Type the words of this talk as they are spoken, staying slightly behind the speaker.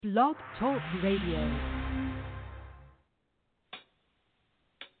Blog Talk Radio.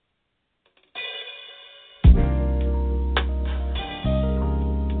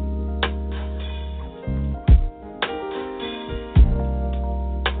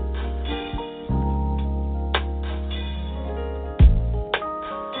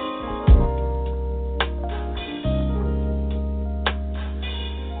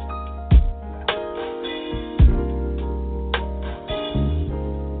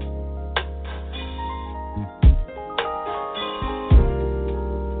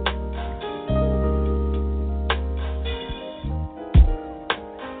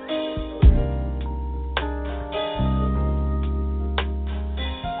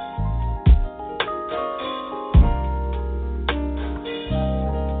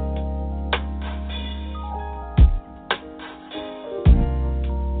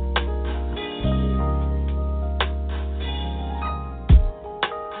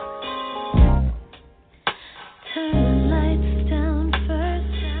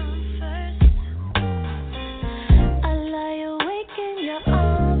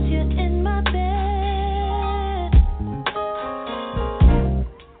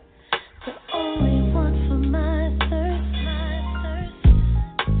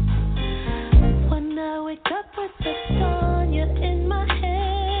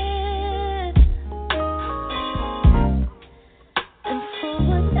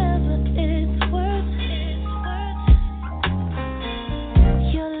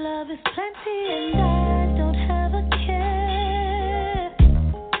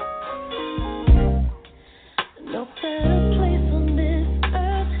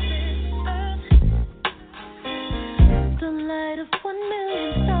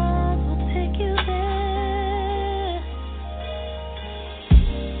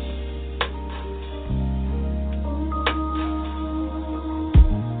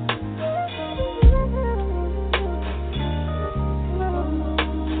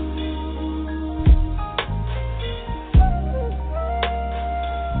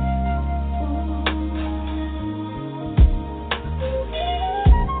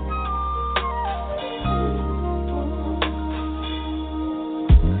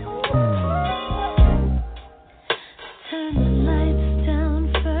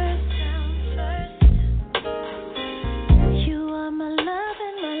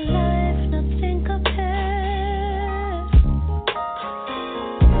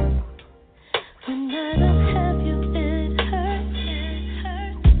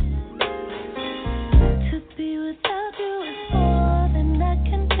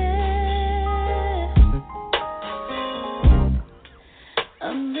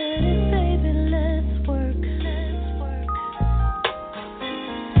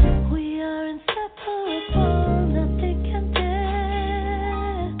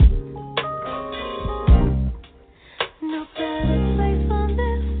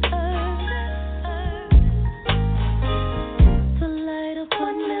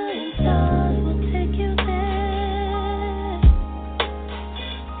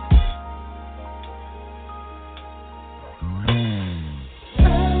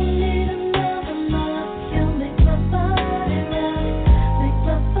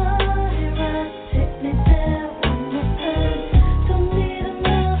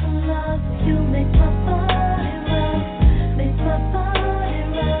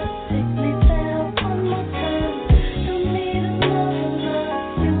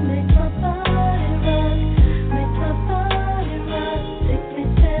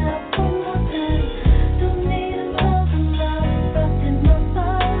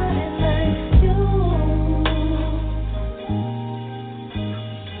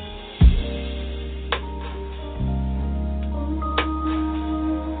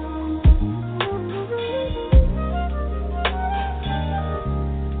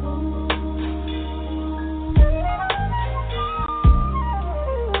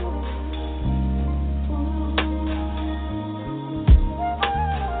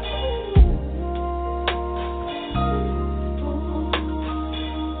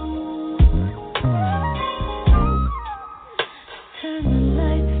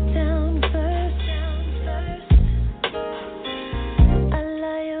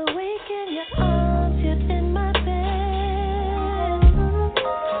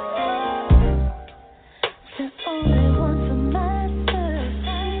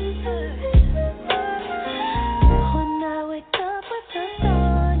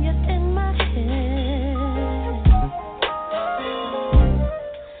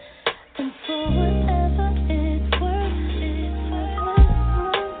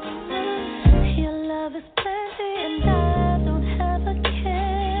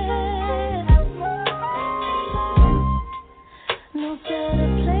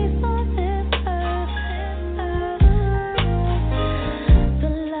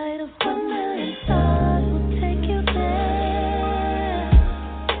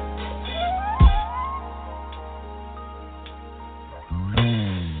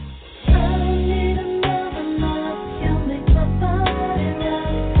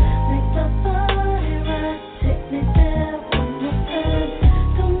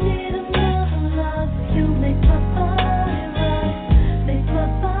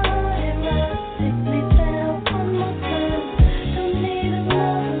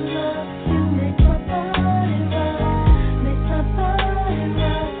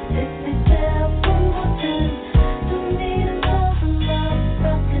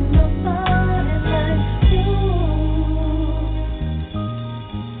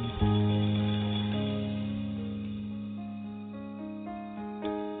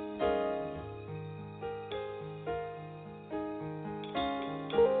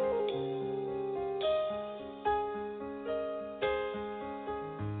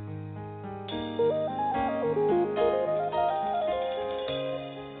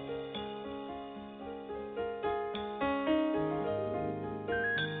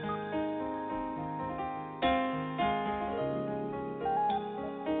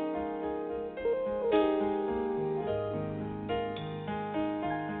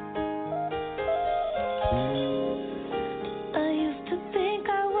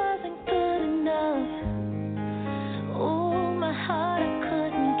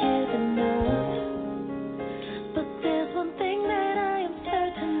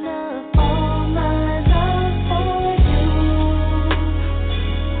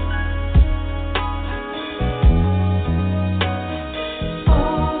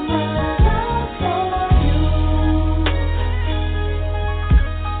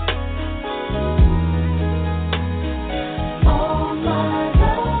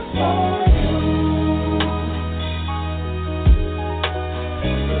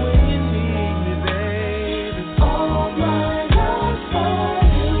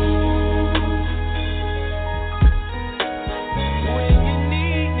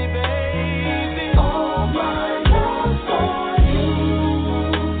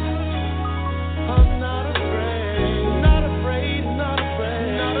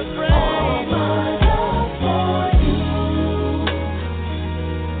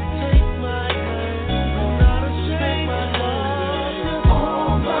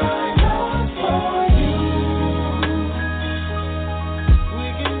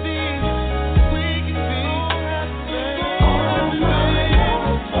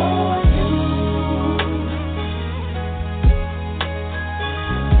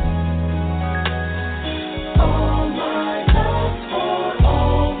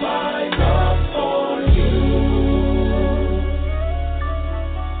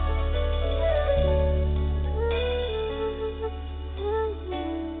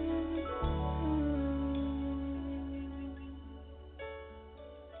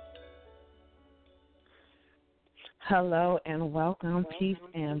 Hello and welcome, peace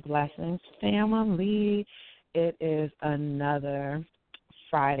and blessings, family. It is another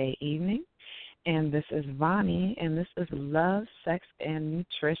Friday evening, and this is Voni, and this is Love, Sex, and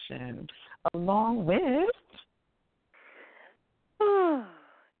Nutrition, along with...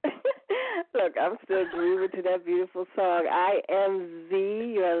 Look, I'm still grooving to that beautiful song. I am Z,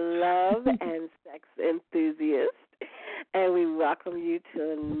 your love and sex enthusiast, and we welcome you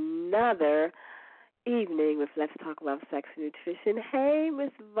to another evening with Let's Talk Love, Sex, and Nutrition. Hey,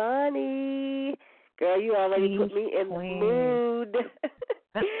 Miss Voni. Girl, you already put me in the mood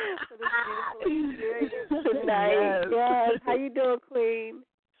for this beautiful experience tonight. Yes. How you doing, Queen?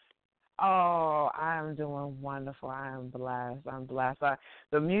 Oh, I'm doing wonderful. I am blessed.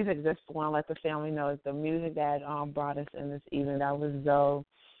 The music, just want to let the family know, is the music that brought us in this evening. That was Zoe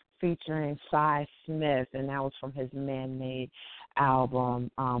featuring Cy Smith, and that was from his Man-Made album,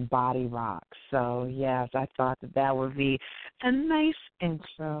 Body Rock. So, yes, I thought that would be a nice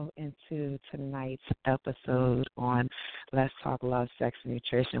intro into tonight's episode on Let's Talk Love, Sex, and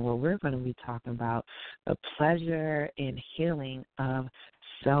Nutrition, where we're going to be talking about the pleasure and healing of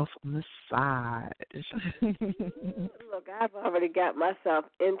self-massage. Look, I've already got myself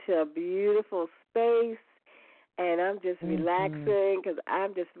into a beautiful space, and I'm just relaxing because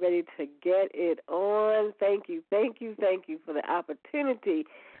I'm just ready to get it on. Thank you for the opportunity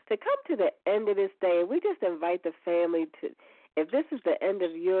to come to the end of this day. We just invite the family to, if this is the end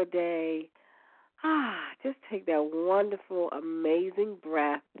of your day, just take that wonderful, amazing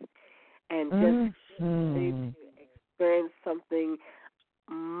breath and just experience something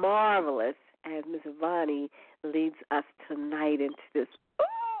marvelous as Miss Voni leads us tonight into this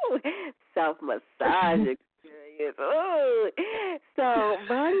self-massage experience. So,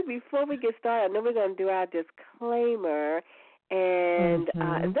 Voni, before we get started, I know we're going to do our disclaimer, and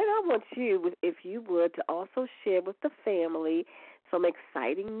then I want you, if you would, to also share with the family some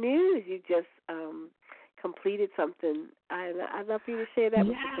exciting news. You just completed something. I'd love for you to share that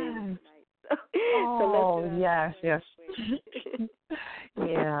with the family tonight. Yes.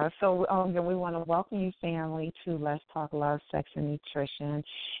 Yeah, so again, we want to welcome you, family, to Let's Talk Love, Sex, and Nutrition.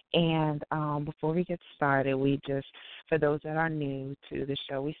 And before we get started, for those that are new to the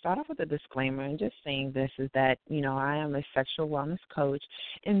show, we start off with a disclaimer, and just saying this is that, I am a sexual wellness coach,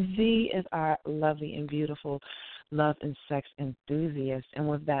 and Z is our lovely and beautiful love and sex enthusiast. And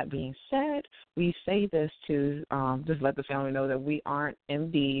with that being said, we say this to just let the family know that we aren't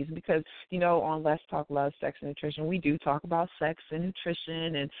MDs, because, on Let's Talk Love, Sex, and Nutrition, we do talk about sex and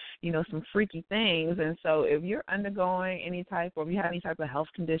nutrition and, some freaky things. And so if you're undergoing if you have any type of health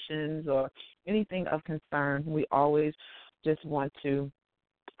conditions or anything of concern, we always just want to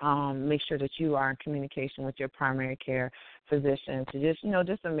make sure that you are in communication with your primary care physician to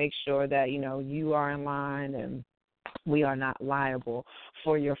just to make sure that, you are in line and we are not liable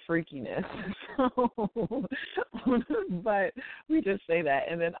for your freakiness. But we just say that.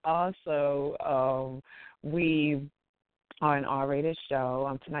 And then also we are an R-rated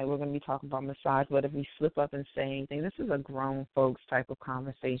show. Tonight we're going to be talking about massage, but if we slip up and say anything, this is a grown folks type of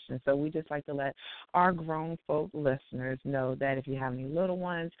conversation. So we just like to let our grown folk listeners know that if you have any little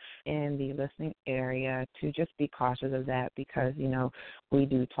ones in the listening area, to just be cautious of that, because, we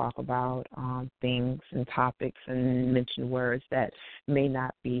do talk about things and topics and mention words that may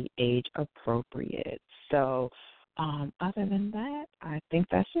not be age appropriate. So other than that, I think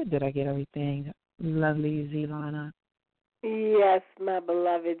that's it. Did I get everything? Lovely, Zelana. Yes, my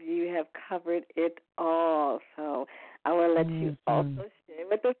beloved, you have covered it all. So I want to let you also share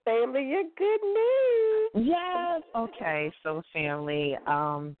with the family your good news. Yes. Okay. So, family,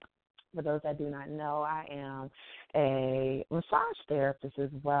 for those that do not know, I am a massage therapist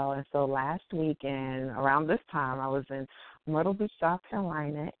as well. And so last weekend, around this time, I was in Myrtle Beach, South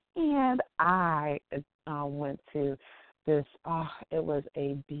Carolina, and I went to this, it was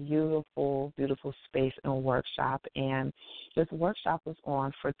a beautiful, beautiful space and workshop, and this workshop was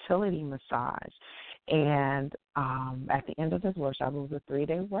on fertility massage. And at the end of this workshop, it was a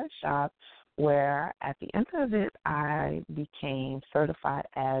 3-day workshop where at the end of it, I became certified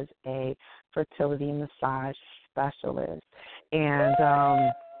as a fertility massage specialist. And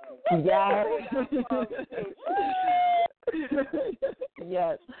yes.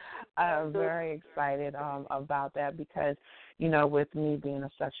 Yes, I'm very excited about that, because, with me being a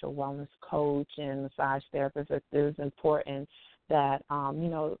sexual wellness coach and massage therapist, it is important that,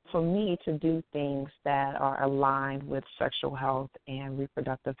 for me to do things that are aligned with sexual health and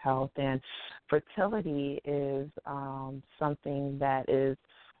reproductive health. And fertility is something that is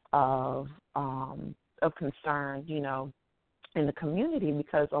of concern, in the community,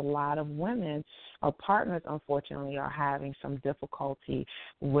 because a lot of women or partners, unfortunately, are having some difficulty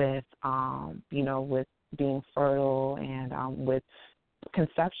with, with being fertile and with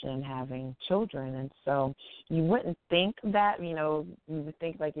conception and having children. And so you wouldn't think that, you would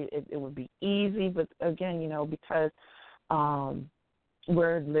think like it would be easy, but again, because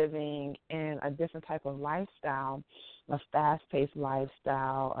we're living in a different type of lifestyle, a fast-paced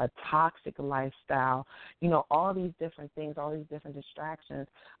lifestyle, a toxic lifestyle, all these different things, all these different distractions,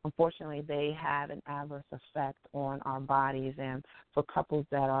 unfortunately, they have an adverse effect on our bodies. And for couples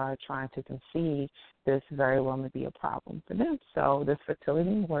that are trying to conceive, this very well may be a problem for them. So this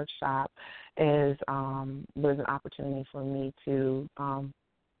fertility workshop was an opportunity for me to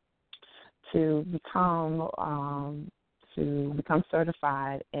become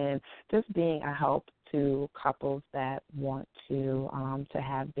certified and just being a help to couples that want to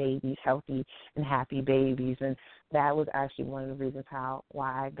have babies, healthy and happy babies. And that was actually one of the reasons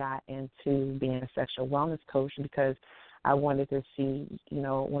why I got into being a sexual wellness coach, because I wanted to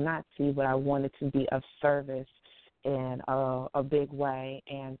but I wanted to be of service in a big way.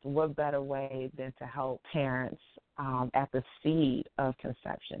 And what better way than to help parents at the seed of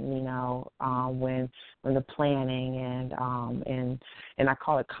conception, when the planning and I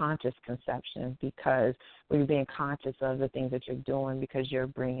call it conscious conception, because when you're being conscious of the things that you're doing, because you're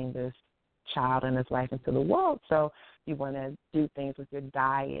bringing this child and his life into the world. So you want to do things with your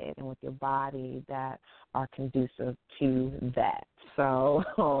diet and with your body that are conducive to that. So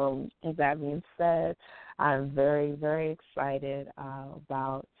with that being said, I'm very, very excited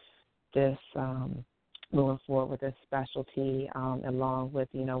about this moving forward with this specialty, along with,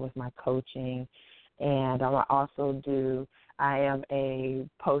 with my coaching. And I am a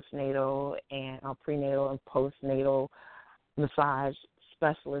postnatal and prenatal and postnatal massage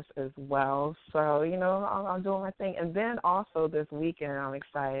specialist as well. So, I'm doing my thing. And then also this weekend I'm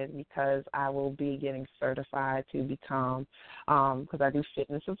excited because I will be getting certified to become, because I do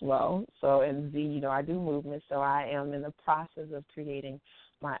fitness as well. So, and I do movement. So I am in the process of creating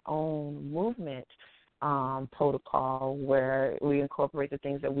my own movement protocol where we incorporate the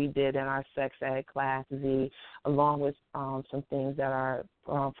things that we did in our sex ed class, along with some things that are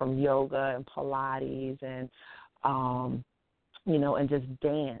from yoga and Pilates and, and just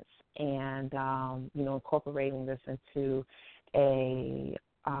dance and, incorporating this into a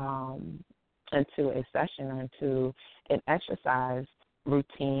session or into an exercise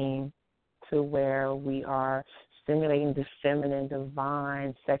routine to where we are stimulating the feminine,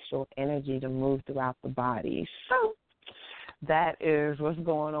 divine, sexual energy to move throughout the body. So that is what's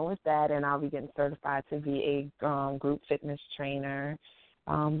going on with that, and I'll be getting certified to be a group fitness trainer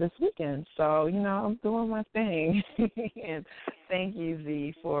this weekend. So, I'm doing my thing. And thank you,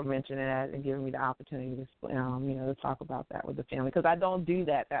 Z, for mentioning that and giving me the opportunity to, to talk about that with the family, because I don't do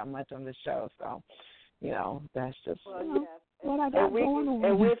that much on the show. So, that's just what I got going on.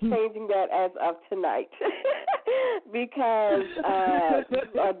 And we're changing that as of tonight because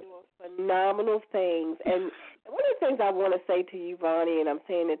you are doing phenomenal things. And one of the things I want to say to you, Voni, and I'm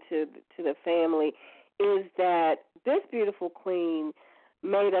saying it to the family, is that this beautiful queen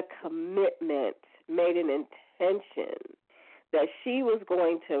made a commitment, made an intention that she was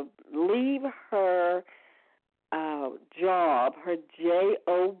going to leave her job, her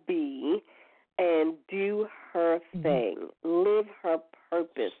job, and do her thing, live her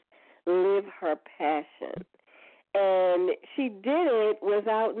purpose, live her passion. And she did it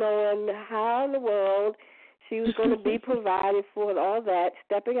without knowing how in the world she was going to be provided for and all that,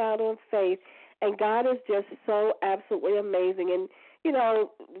 stepping out on faith. And God is just so absolutely amazing. And,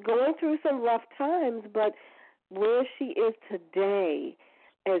 going through some rough times, but where she is today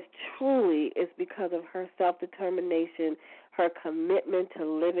as truly is because of her self-determination, her commitment to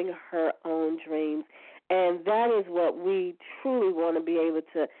living her own dreams. And that is what we truly want to be able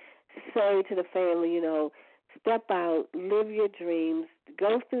to say to the family, step out, live your dreams,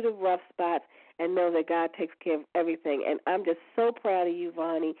 go through the rough spots, and know that God takes care of everything. And I'm just so proud of you,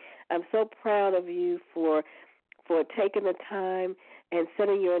 Voni. I'm so proud of you for taking the time and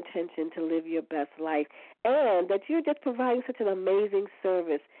setting your intention to live your best life, and that you're just providing such an amazing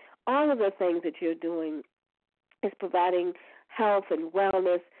service. All of the things that you're doing is providing health and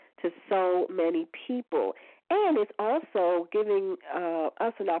wellness to so many people. And it's also giving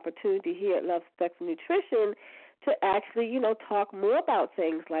us an opportunity here at Love, Sex, and Nutrition to actually, talk more about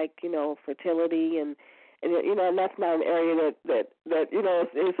things like, fertility and that's not an area that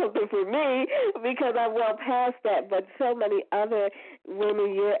is something for me because I'm well past that. But so many other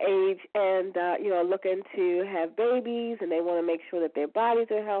women your age and, looking to have babies and they want to make sure that their bodies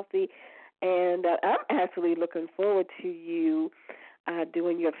are healthy. And I'm actually looking forward to you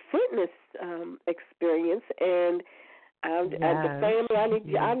doing your fitness experience. And the family, I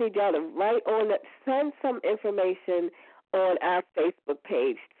need y'all to write on that, send some information on our Facebook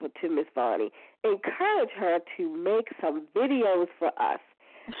page to Miss Voni. Encourage her to make some videos for us,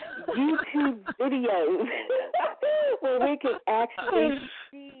 YouTube videos, where we can actually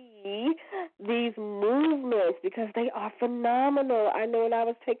see these movements, because they are phenomenal. I know when I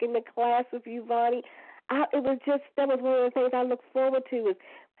was taking the class with you, Voni, that was one of the things I look forward to, is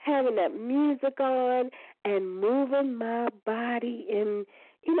having that music on and moving my body and,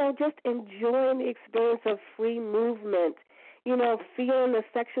 just enjoying the experience of free movement, feeling the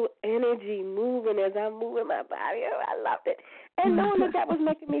sexual energy moving as I'm moving my body. Oh, I loved it. And knowing that was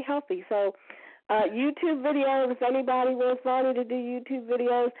making me healthy. So YouTube videos, if anybody wants Voni to do YouTube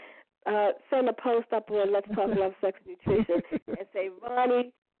videos, send a post up on Let's Talk Love, Sex, and Nutrition and say,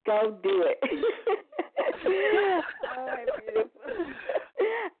 Voni, go do it. All right, beautiful.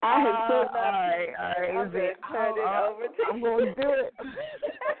 I have so much. All right. I'm going to turn it over to you. I'm going to do it.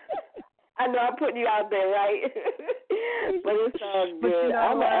 I know I'm putting you out there, right? But it's all good.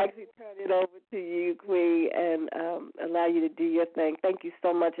 I'm going to actually turn it over to you, Queen, and allow you to do your thing. Thank you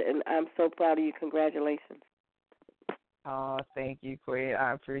so much, and I'm so proud of you. Congratulations. Oh, thank you, Queen.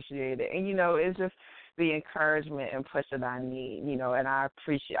 I appreciate it. And, it's just the encouragement and push that I need, and I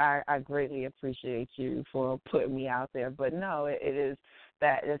greatly appreciate you for putting me out there. But no, it is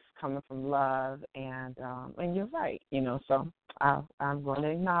that it's coming from love, and you're right, so I'm going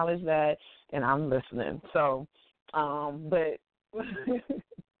to acknowledge that, and I'm listening. So, but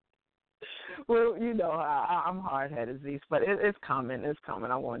well, I'm hard-headed, Zeus, but it's coming. It's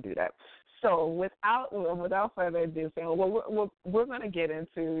coming. I want to do that. So without further ado, we're going to get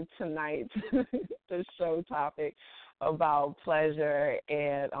into tonight's the show topic about pleasure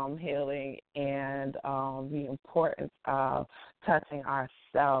and healing and the importance of touching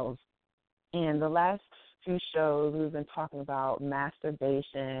ourselves. In the last few shows, we've been talking about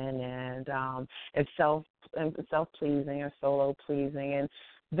masturbation and self-pleasing or solo pleasing. And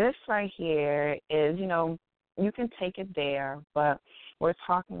this right here is, you can take it there, but we're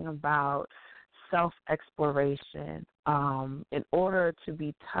talking about self-exploration. In order to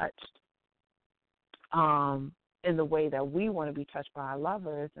be touched in the way that we want to be touched by our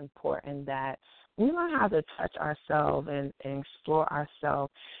lover, it's important that we learn how to touch ourselves and explore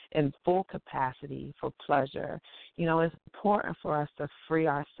ourselves in full capacity for pleasure. It's important for us to free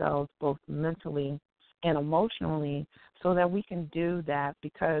ourselves both mentally and emotionally so that we can do that,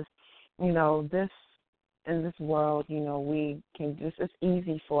 because, in this world, we can it's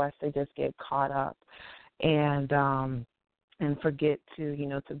easy for us to just get caught up and forget to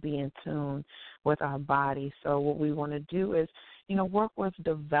be in tune with our body. So what we want to do is, work with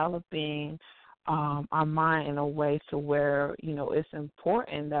developing our mind in a way to where, it's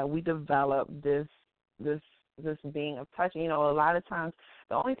important that we develop this being of touching. A lot of times,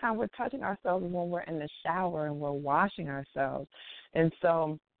 the only time we're touching ourselves is when we're in the shower and we're washing ourselves. And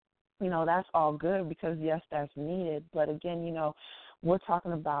so, that's all good, because, yes, that's needed. But, again, we're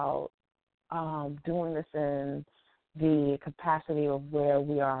talking about doing this in the capacity of where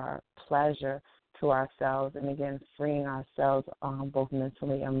we are pleasure to ourselves, and, again, freeing ourselves both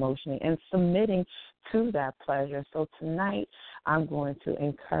mentally and emotionally and submitting to that pleasure. So tonight I'm going to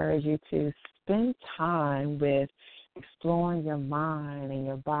encourage you to spend time with exploring your mind and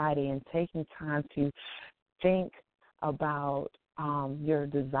your body and taking time to think about your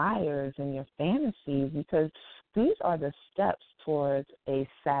desires and your fantasies, because these are the steps towards a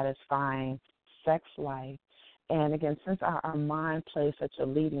satisfying sex life. And again, since our mind plays such a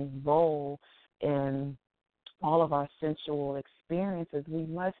leading role in all of our sensual experiences, we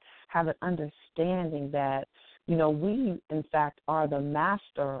must have an understanding that, we, in fact, are the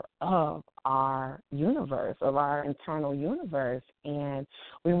master of our universe, of our internal universe, and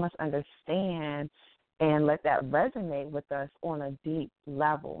we must understand and let that resonate with us on a deep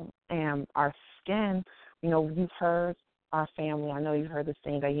level. And our skin, you've heard our family, I know you've heard this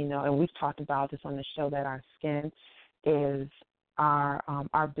thing that, and we've talked about this on the show, that our skin is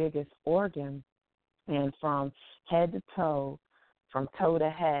our biggest organ. And from head to toe, from toe to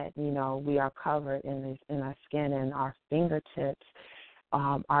head, we are covered in our skin, and our fingertips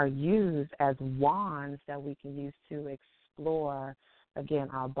are used as wands that we can use to explore, again,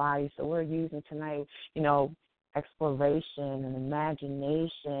 our body. So we're using tonight, exploration and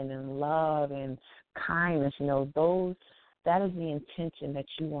imagination and love and kindness, that is the intention that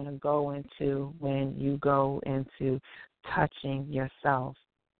you want to go into when you go into touching yourself.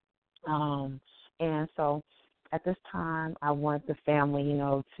 And so at this time, I want the family,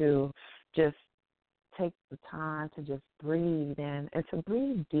 to just take the time to just breathe and to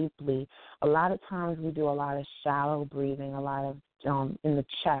breathe deeply. A lot of times we do a lot of shallow breathing, a lot of in the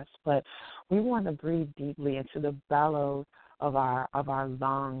chest, but we want to breathe deeply into the bellows of our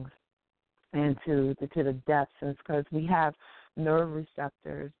lungs and to the depths, because we have nerve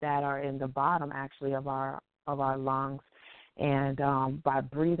receptors that are in the bottom actually of our lungs. And by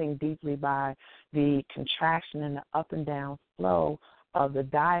breathing deeply, by the contraction and the up and down flow of the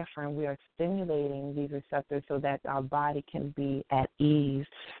diaphragm, we are stimulating these receptors so that our body can be at ease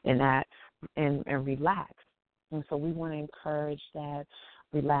and relax. And so we want to encourage that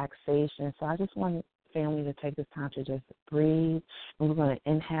relaxation. So I just want family to take this time to just breathe. And we're going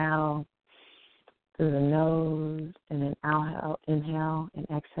to inhale through the nose and then inhale and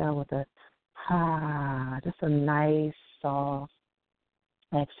exhale with a just a nice, soft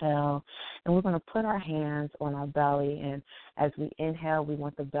exhale. And we're going to put our hands on our belly, and as we inhale, we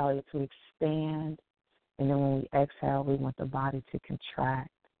want the belly to expand, and then when we exhale, we want the body to contract.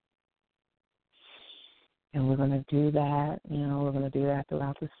 And we're going to do that, we're going to do that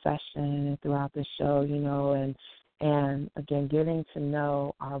throughout the session and throughout the show, and again, getting to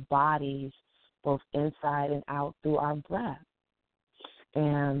know our bodies both inside and out through our breath.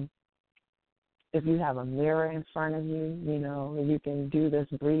 And if you have a mirror in front of you, you can do this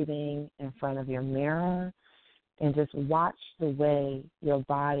breathing in front of your mirror and just watch the way your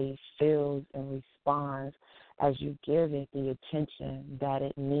body feels and responds as you give it the attention that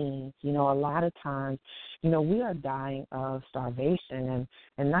it needs. A lot of times, we are dying of starvation,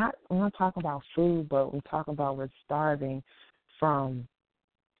 and not, I'm not talking about food, but we're talking about we're starving from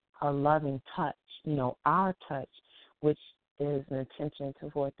a loving touch, our touch, which is an intention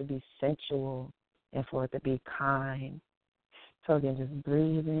for it to be sensual and for it to be kind. So again, just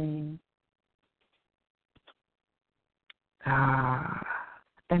breathing.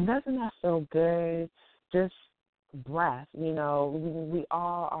 And doesn't that feel good? Just breath. We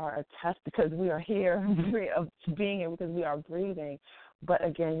all are a test because we are here, being here because we are breathing. But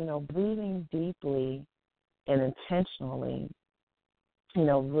again, breathing deeply and intentionally,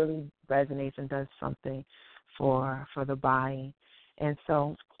 really resonates and does something for the body. And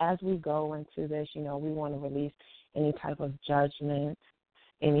so as we go into this, we want to release any type of judgment,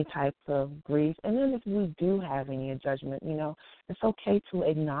 any type of grief. And then if we do have any judgment, it's okay to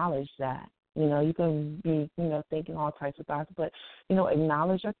acknowledge that. You can be, thinking all types of thoughts, but,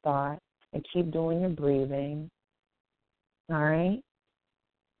 acknowledge your thought and keep doing your breathing, all right?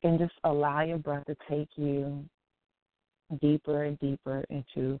 And just allow your breath to take you deeper and deeper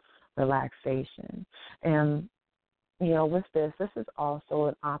into relaxation. And, with this is also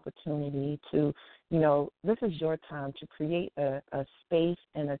an opportunity to, this is your time to create a space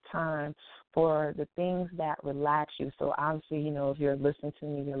and a time for the things that relax you. So obviously, if you're listening to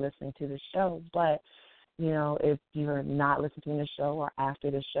me, you're listening to the show. But, if you're not listening to the show or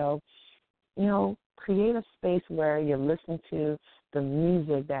after the show, create a space where you're listening to the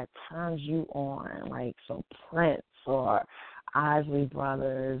music that turns you on, like some Prince or Isley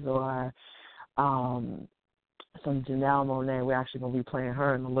Brothers or some Janelle Monáe. We're actually going to be playing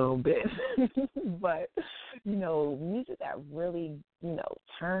her in a little bit. But, music that really,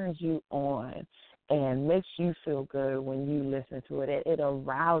 turns you on and makes you feel good when you listen to it. It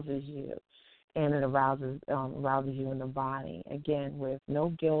arouses you, and it arouses you in the body, again, with no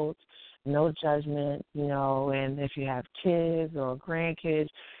guilt, no judgment, and if you have kids or grandkids,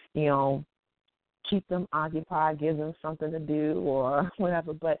 keep them occupied, give them something to do or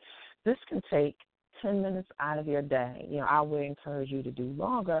whatever. But this can take 10 minutes out of your day. I would encourage you to do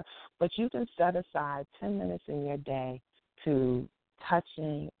longer, but you can set aside 10 minutes in your day to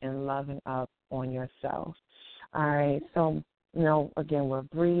touching and loving up on yourself. All right, so, again, we're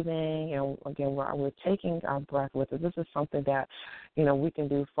breathing, and, again, we're taking our breath with us. This is something that, we can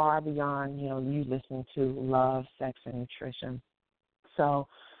do far beyond, you listening to love, sex, and nutrition. So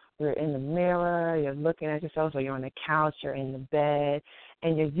you're in the mirror, you're looking at yourself, or you're on the couch, you're in the bed,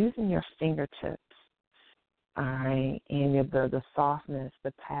 and you're using your fingertips. All right, and the softness,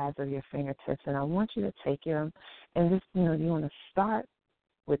 the pads of your fingertips. And I want you to take them and just, you want to start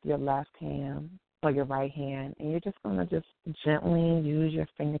with your left hand or your right hand, and you're just going to just gently use your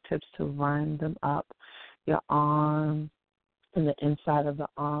fingertips to run them up your arm and the inside of the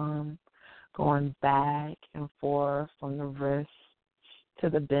arm, going back and forth from the wrist to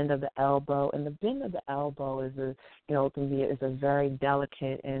the bend of the elbow. And the bend of the elbow is a very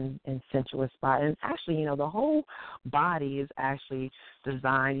delicate and sensuous spot. And actually, the whole body is actually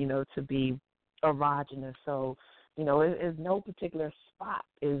designed, to be erogenous. So, it is no particular spot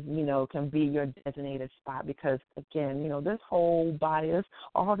is, can be your designated spot because, again, this whole body,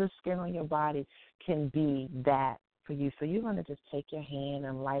 all the skin on your body can be that for you. So you're going to just take your hand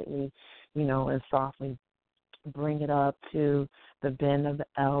and lightly, and softly bring it up to the bend of the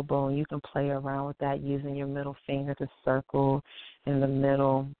elbow, and you can play around with that using your middle finger to circle in the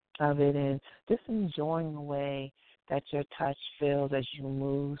middle of it and just enjoying the way that your touch feels as you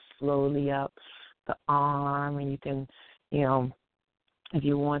move slowly up the arm. And you can, if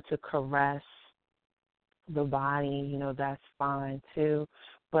you want to caress the body, that's fine too.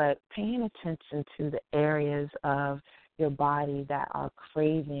 But paying attention to the areas of your body that are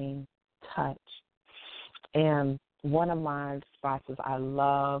craving touch. And one of my spots is I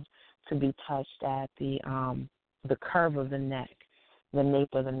love to be touched at the curve of the neck, the nape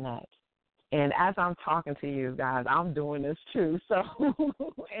of the neck. And as I'm talking to you guys, I'm doing this too. So,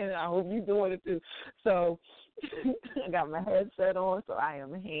 and I hope you're doing it too. So, I got my headset on, so I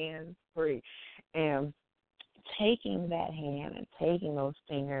am hands free. And taking that hand and taking those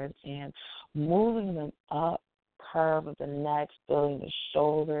fingers and moving them up curve of the neck, feeling the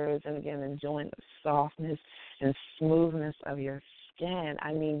shoulders, and again, enjoying the softness and smoothness of your skin.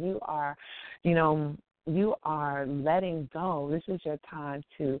 I mean, you are letting go. This is your time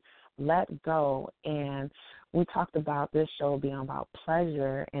to let go. And we talked about this show being about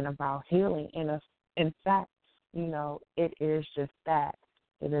pleasure and about healing. And in fact, it is just that.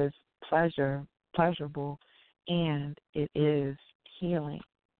 It is pleasurable, and it is healing.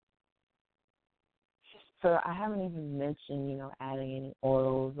 So I haven't even mentioned, adding any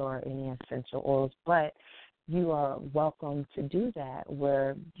oils or any essential oils, but you are welcome to do that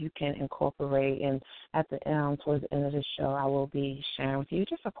where you can incorporate. And at the end, towards the end of the show, I will be sharing with you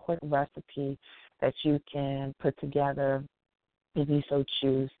just a quick recipe that you can put together if you so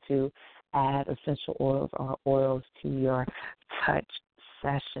choose to add essential oils or oils to your touch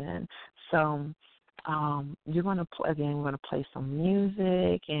session. So you're going to we're going to play some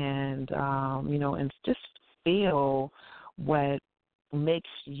music and, and just feel what makes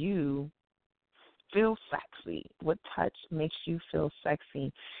you feel sexy, what touch makes you feel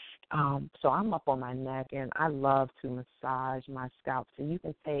sexy. So I'm up on my neck, and I love to massage my scalp. So you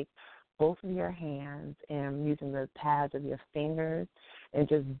can take both of your hands and using the pads of your fingers and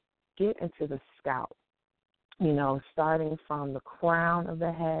just get into the scalp. Starting from the crown of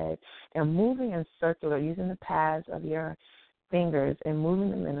the head and moving in circular, using the pads of your fingers and moving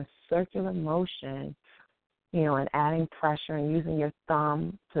them in a circular motion, and adding pressure and using your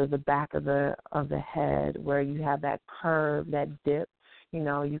thumb to the back of the head where you have that curve, that dip.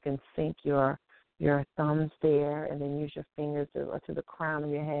 You can sink your thumbs there and then use your fingers to the crown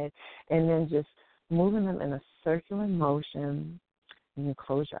of your head and then just moving them in a circular motion. And you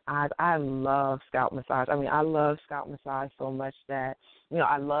close your eyes. I love scalp massage. I mean, I love scalp massage so much that,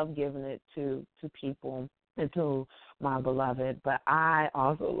 I love giving it to people and to my beloved, but I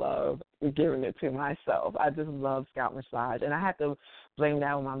also love giving it to myself. I just love scalp massage. And I had to blame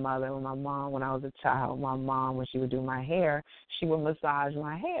that on my mother and my mom when I was a child. My mom, when she would do my hair, she would massage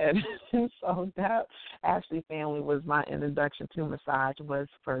my head. And so that actually, family, was my introduction to massage, was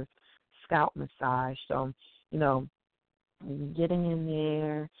first scalp massage. So, getting in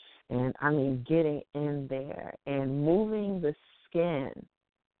there, and getting in there and moving the skin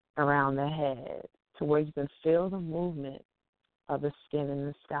around the head to where you can feel the movement of the skin and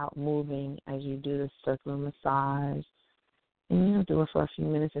the scalp moving as you do the circular massage. And do it for a few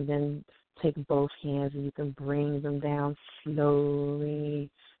minutes and then take both hands and you can bring them down slowly,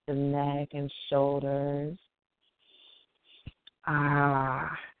 the neck and shoulders.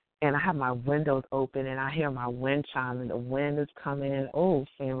 And I have my windows open, and I hear my wind chime, and the wind is coming in. Oh,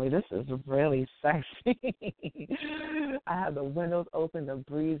 family, this is really sexy. I have the windows open, the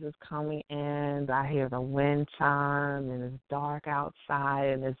breeze is coming in, I hear the wind chime, and it's dark outside,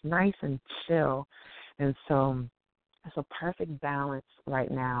 and it's nice and chill. And so it's a perfect balance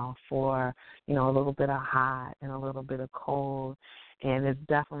right now for, a little bit of hot and a little bit of cold. And it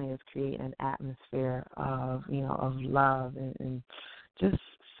definitely is creating an atmosphere of, of love and just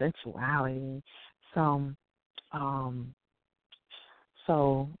sensuality. So,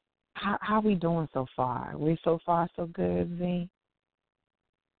 how are we doing so far? We so far so good, Z?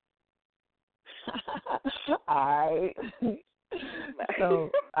 All right.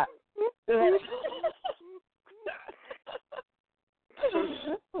 So,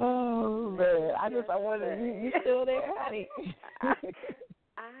 oh man, I wanted you still there, honey? I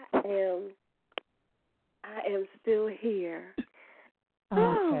am still here.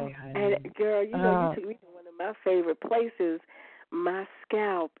 Okay, honey. And girl, you took me to one of my favorite places, my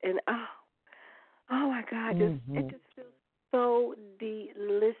scalp, and oh my God, it just feels so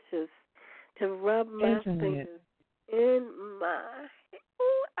Podcasting Isn't it? is in my.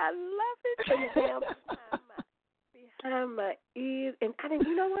 Ooh, I love it. And now behind my ears, and I didn't.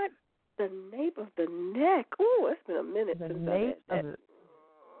 You know what? The nape of the neck. Ooh, it's been a minute The since nape I of did it.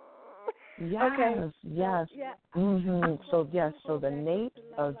 that. Okay. Yes. Yeah. So the nape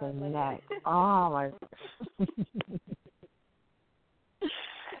of the neck. Oh my.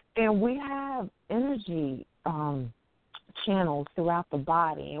 And we have energy channels throughout the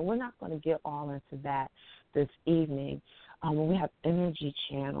body, and we're not going to get all into that this evening. We have energy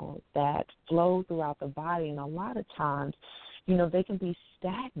channels that flow throughout the body, and a lot of times, they can be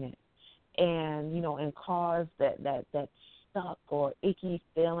stagnant, and and cause that stuck or icky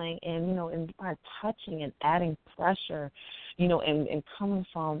feeling, and by touching and adding pressure, and coming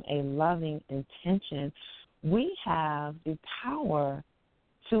from a loving intention, we have the power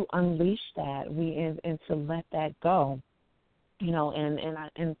to unleash that, and to let that go,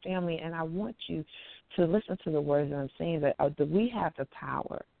 and family, and I want you to listen to the words that I'm saying, that we have the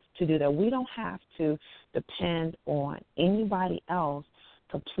power to do that. We don't have to depend on anybody else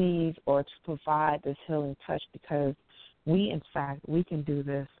to please or to provide this healing touch, because in fact, we can do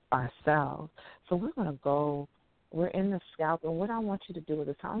this ourselves. So we're going to go. We're in the scalp, and what I want you to do at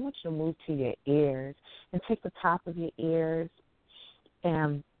this time, I want you to move to your ears and take the top of your ears,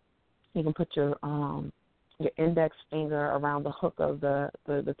 and you can put your index finger around the hook of the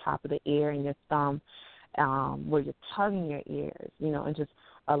top of the ear, and your thumb where you're tugging your ears, and just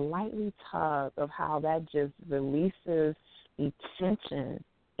a lightly tug of how that just releases the tension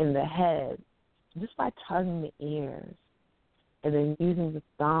in the head just by tugging the ears, and then using the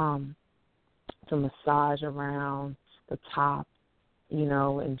thumb to massage around the top,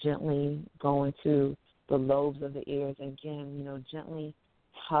 and gently going to the lobes of the ears, and again, gently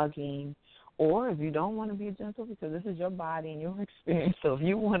tugging. Or if you don't want to be gentle, because this is your body and your experience, so if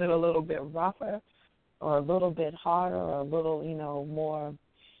you want it a little bit rougher or a little bit harder or a little, more,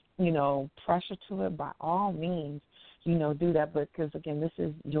 pressure to it, by all means, do that. But because, again, this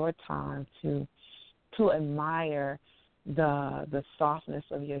is your time to admire the softness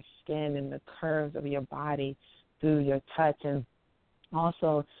of your skin and the curves of your body through your touch. And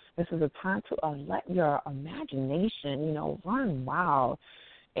also, this is a time to let your imagination, run wild.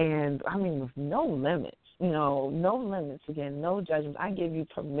 And, I mean, with no limits, no limits, again, no judgments. I give you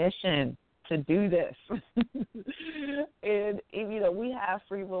permission to do this. And, we have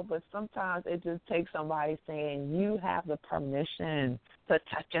free will, but sometimes it just takes somebody saying, you have the permission to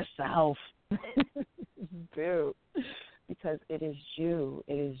touch yourself. Do. Because it is you.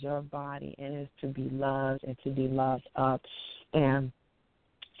 It is your body, and it is to be loved and to be loved up. And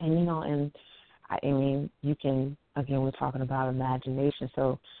I mean, you can, again, we're talking about imagination.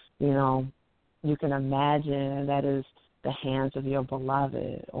 So, you can imagine that is the hands of your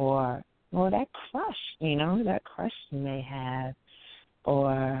beloved, or that crush, that crush you may have,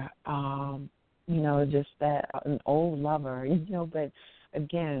 or, just that an old lover, but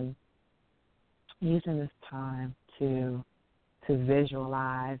again, using this time to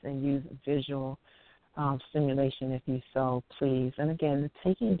visualize and use visual stimulation if you so please. And again,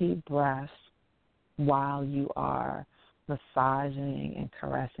 taking deep breaths while you are massaging and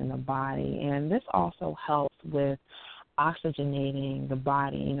caressing the body. And this also helps with oxygenating the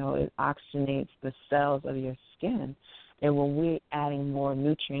body. It oxygenates the cells of your skin. And when we're adding more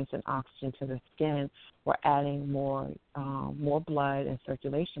nutrients and oxygen to the skin, we're adding more blood and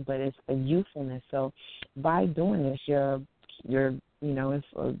circulation, but it's a youthfulness. So by doing this, you're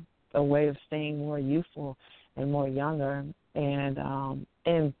it's a way of staying more youthful and more younger,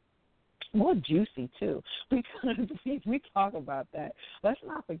 and more juicy too, because we talk about that. Let's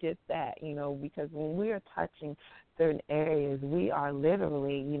not forget that, because when we are touching certain areas, we are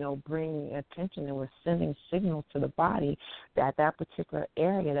literally, bringing attention, and we're sending signals to the body that particular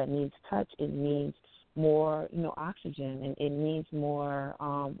area that needs touch, it needs more, oxygen, and it needs more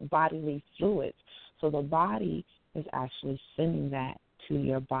bodily fluids. So the body is actually sending that to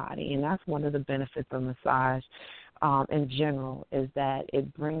your body, and that's one of the benefits of massage in general, is that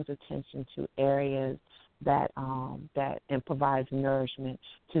it brings attention to areas that and provides nourishment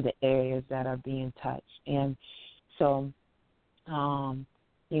to the areas that are being touched. And so,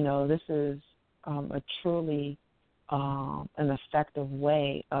 this is a truly an effective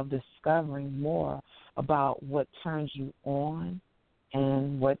way of discovering more about what turns you on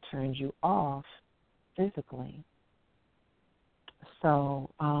and what turns you off physically. So,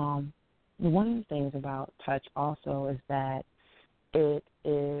 one of the things about touch also is that it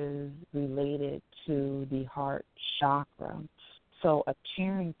is related to the heart chakra. So a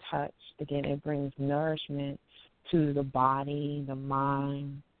caring touch, again, it brings nourishment to the body, the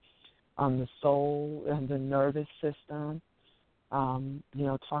mind, the soul and the nervous system.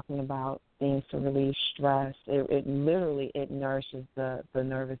 Talking about things to relieve stress. It literally nourishes the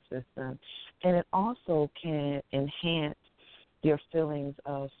nervous system, and it also can enhance your feelings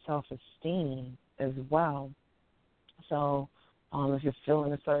of self-esteem as well. So, if you're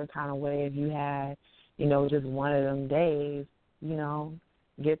feeling a certain kind of way, if you had, just one of them days,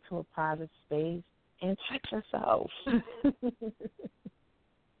 get to a private space and touch yourself.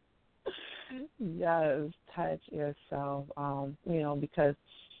 Yes, touch yourself. Because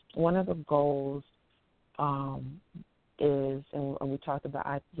one of the goals is, and we talked about,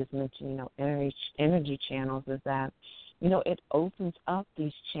 I just mentioned, energy channels, is that, it opens up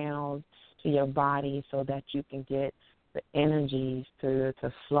these channels to your body so that you can get the energies to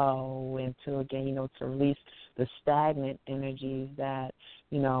flow and to, again, to release the stagnant energies that,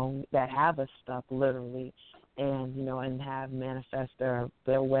 that have us stuck literally, and, and have manifest their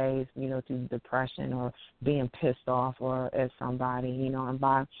ways, through depression or being pissed off or at somebody, and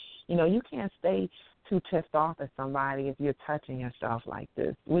by, you can't stay too pissed off at somebody if you're touching yourself like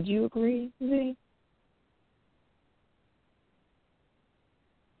this. Would you agree, Z?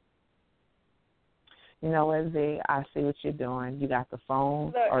 You know what, Z? I see what you're doing. You got the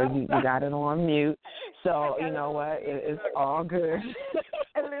phone, or you got it on mute. So, you know what? It's all good.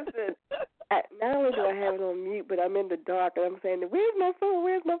 And listen, not only do I have it on mute, but I'm in the dark, and I'm saying, where's my phone?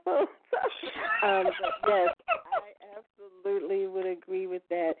 Where's my phone? But yes, I absolutely would agree with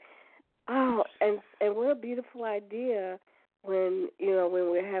that. Oh, and what a beautiful idea when, when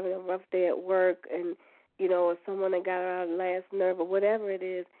we're having a rough day at work and, or someone that got our last nerve or whatever it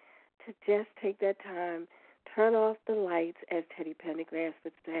is, to just take that time, turn off the lights, as Teddy Pendergrass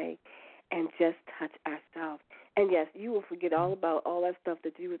would say, and just touch ourselves. And, yes, you will forget all about all that stuff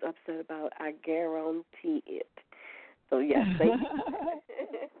that you was upset about. I guarantee it. So, yes, thank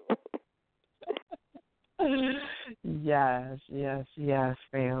you. Yes,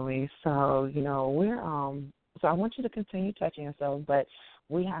 family. So, so I want you to continue touching yourself, but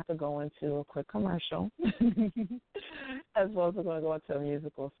we have to go into a quick commercial, as well as we're going to go into a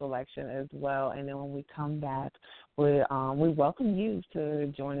musical selection as well. And then when we come back, we welcome you to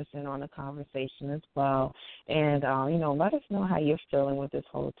join us in on the conversation as well. And, let us know how you're feeling with this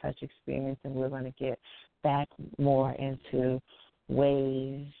whole touch experience, and we're going to get back more into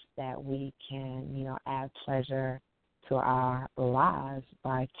ways that we can, add pleasure to our lives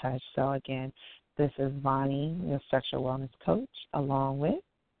by touch. So, again, this is Voni, your sexual wellness coach, along with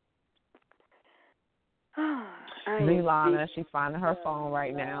Lilana. She's finding her phone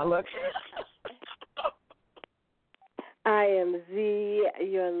right now. Look. I am Z,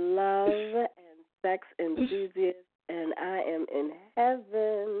 your love and sex enthusiast, and I am in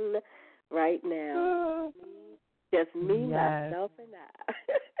heaven right now. Just me, myself, and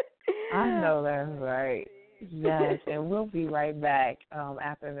I. I know that's right. Yes, and we'll be right back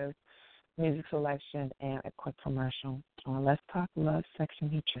after this music selection and a quick commercial on Let's Talk Love, Sex,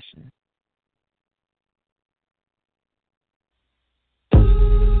 and Nutrition.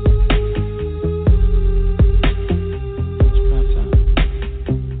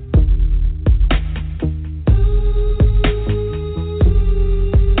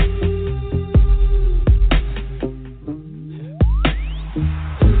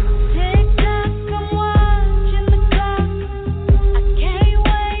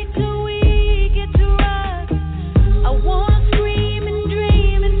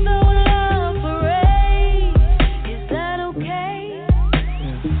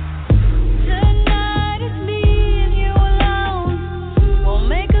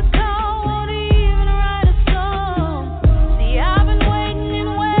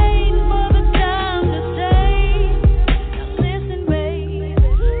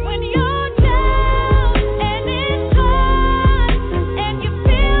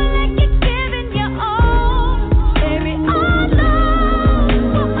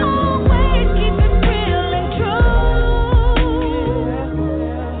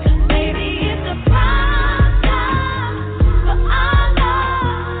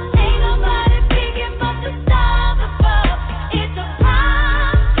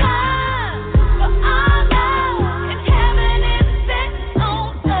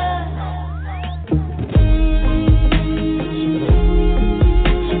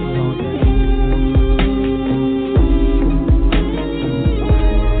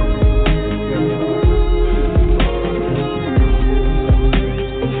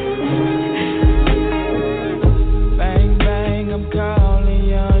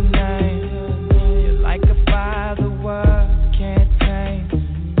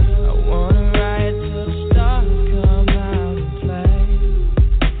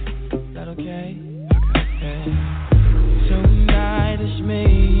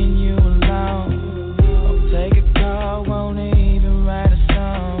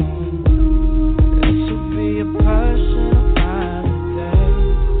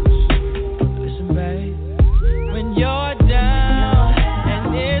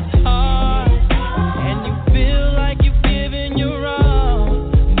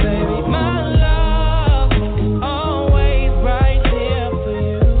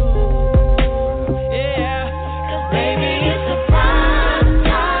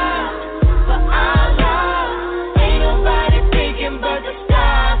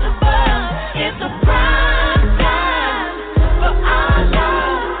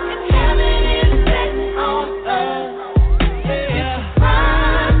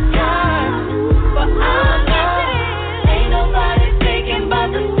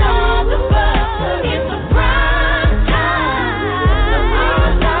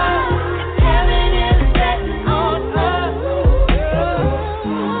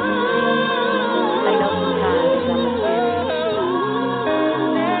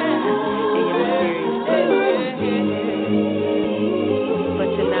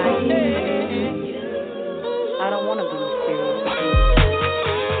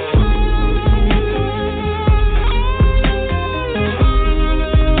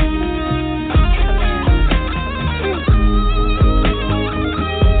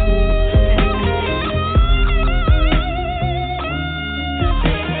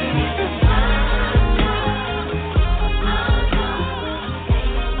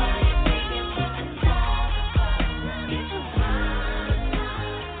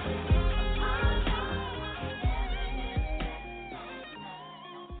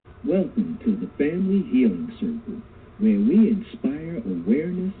 to the Family Healing Circle, where we inspire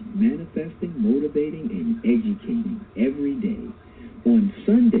awareness, manifesting, motivating, and educating every day. On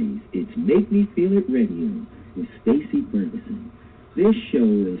Sundays, it's Make Me Feel It Radio with Stacey Ferguson. This show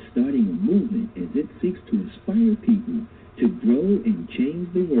is starting a movement as it seeks to inspire people to grow and change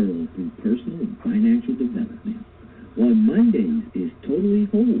the world through personal and financial development. On Mondays is Totally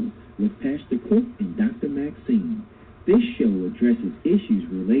Whole with Pastor Cook and Dr. Maxine. This show addresses issues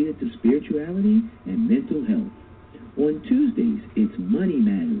related to spirituality and mental health. On Tuesdays, it's Money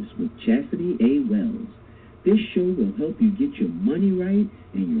Matters with Chastity A. Wells. This show will help you get your money right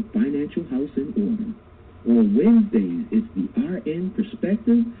and your financial house in order. On Wednesdays, it's the RN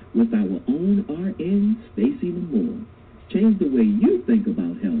Perspective with our own RN, Stacey Lamore. Change the way you think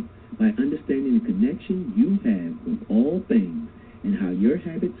about health by understanding the connection you have with all things and how your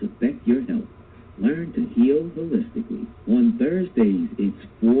habits affect your health. Learn to heal holistically. On Thursdays, it's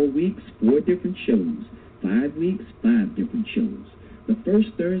 4 weeks, 4 different shows. 5 weeks, 5 different shows. The first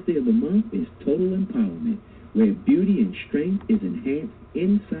Thursday of the month is Total Empowerment, where beauty and strength is enhanced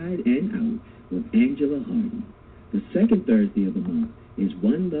inside and out with Angela Hardy. The second Thursday of the month is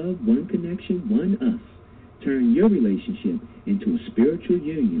One Love, One Connection, One Us. Turn your relationship into a spiritual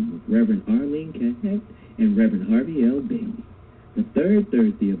union with Reverend Arlene Cahet and Reverend Harvey L. Bailey. The third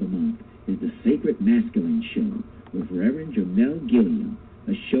Thursday of the month is the Sacred Masculine Show with Reverend Jamel Gilliam,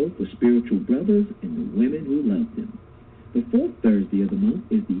 a show for spiritual brothers and the women who love them. The fourth Thursday of the month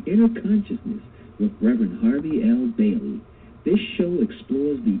is the Inner Consciousness with Reverend Harvey L. Bailey. This show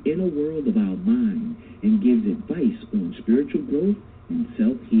explores the inner world of our mind and gives advice on spiritual growth and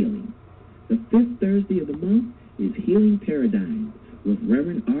self-healing. The fifth Thursday of the month is Healing Paradigm with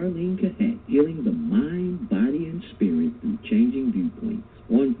Reverend Arlene Cahet, healing the mind, body, and spirit through changing viewpoints.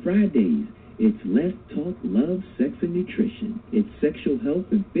 On Fridays, it's Let's Talk Love, Sex, and Nutrition. It's sexual health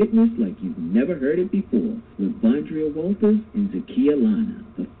and fitness like you've never heard it before with Vondria Walters and Zakia Lana.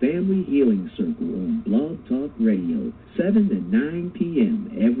 The Family Healing Circle on Blog Talk Radio, 7 to 9 p.m.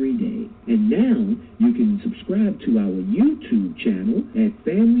 every day. And now you can subscribe to our YouTube channel at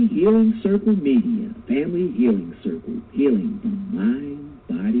Family Healing Circle Media. Family Healing Circle, healing the mind,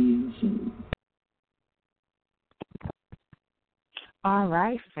 body, and soul. All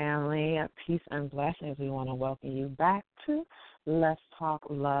right, family, peace and blessings. We want to welcome you back to Let's Talk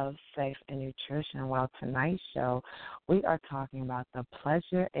Love, Sex, and Nutrition. Well, tonight's show, we are talking about the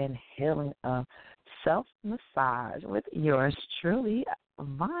pleasure and healing of self-massage with yours truly,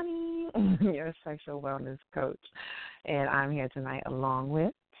 Voni, your sexual wellness coach. And I'm here tonight along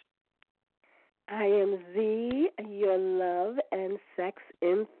with... I am Z, your love and sex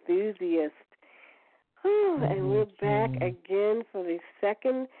enthusiast. And we're back again for the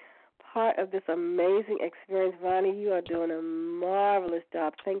second part of this amazing experience. Voni, you are doing a marvelous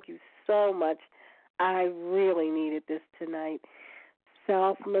job. Thank you so much. I really needed this tonight.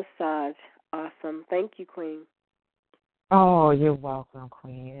 Self-massage. Awesome. Thank you, Queen. Oh, you're welcome,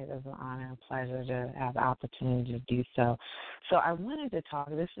 Queen. It is an honor and pleasure to have the opportunity to do so. So I wanted to talk,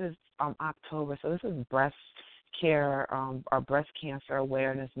 this is October, so this is breast care or breast cancer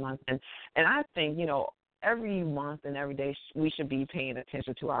awareness month, and I think every month and every day we should be paying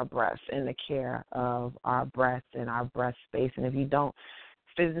attention to our breasts and the care of our breasts and our breast space. And if you don't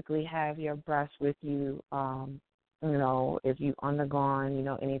physically have your breasts with you, if you've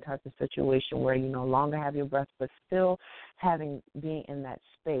undergone any type of situation where you no longer have your breasts but still being in that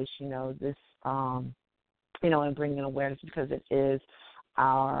space, this and bringing awareness, because it is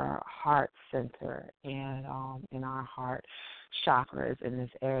our heart center and in our heart chakras in this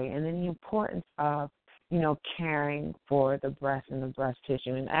area, and then the importance of caring for the breast and the breast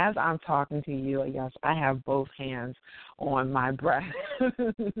tissue. And as I'm talking to you, yes, I have both hands on my breast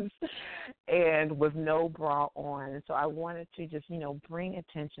and with no bra on. And so I wanted to just bring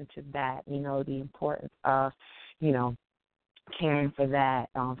attention to that, the importance of caring for that,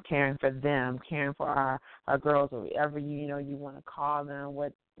 caring for them, caring for our girls, or whatever you want to call them,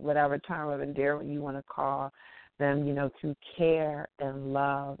 whatever term of endearment you want to call them, to care and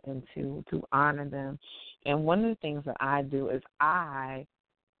love and to honor them. And one of the things that I do is I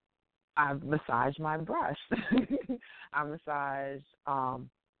massage my breast. I massage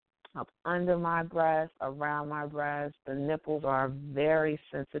up under my breast, around my breast. The nipples are very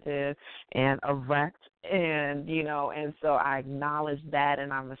sensitive and erect, and and so I acknowledge that,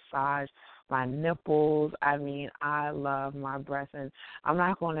 and I massage my nipples. I mean, I love my breasts, and I'm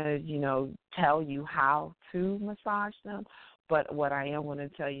not going to tell you how to massage them, but what I am going to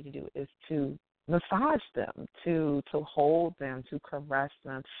tell you to do is to massage them, to hold them, to caress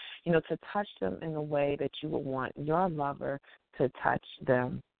them, to touch them in the way that you would want your lover to touch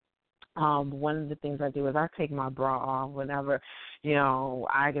them. one of the things I do is I take my bra off whenever,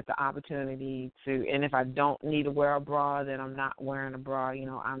 I get the opportunity to. And if I don't need to wear a bra, then I'm not wearing a bra.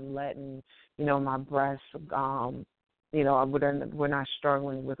 I'm letting, my breasts, we're not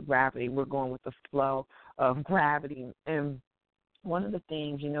struggling with gravity. We're going with the flow of gravity. And one of the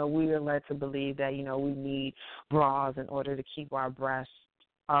things, we are led to believe that, we need bras in order to keep our breasts,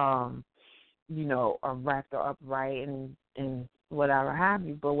 erect or upright and whatever have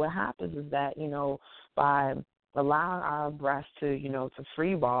you. But what happens is that, by allowing our breasts to, to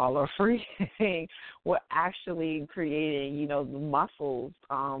free ball or free hang, we're actually creating, the muscles,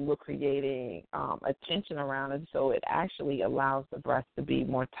 we're creating a tension around it. So it actually allows the breast to be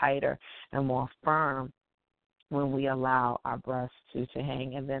more tighter and more firm when we allow our breasts to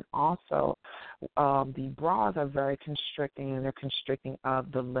hang. And then also the bras are very constricting, and they're constricting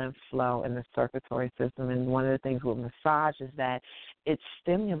of the lymph flow and the circulatory system. And one of the things with massage is that it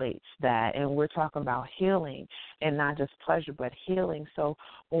stimulates that. And we're talking about healing and not just pleasure, but healing. So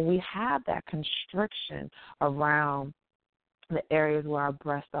when we have that constriction around the areas where our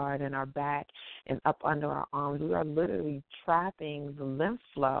breasts are and in our back and up under our arms, we are literally trapping the lymph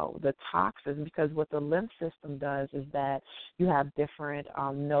flow, the toxins, because what the lymph system does is that you have different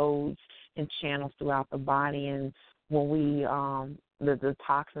nodes and channels throughout the body, and when we the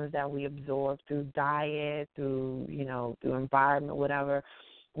toxins that we absorb through diet, through through environment, whatever,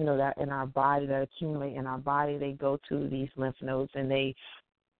 that in our body, that accumulate in our body, they go to these lymph nodes and they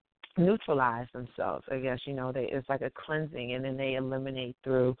neutralize themselves. I guess it's like a cleansing, and then they eliminate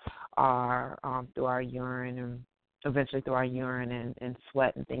through our urine and eventually through our urine and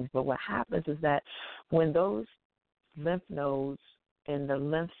sweat and things. But what happens is that when those lymph nodes and the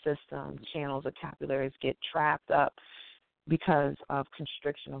lymph system channels or capillaries get trapped up because of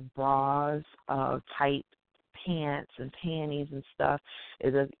constriction of bras, tight pants and panties and stuff,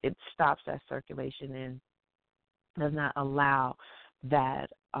 it stops that circulation and does not allow that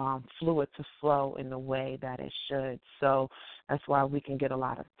fluid to flow in the way that it should. So that's why we can get a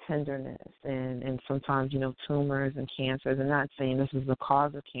lot of tenderness and sometimes, tumors and cancers. I'm not saying this is the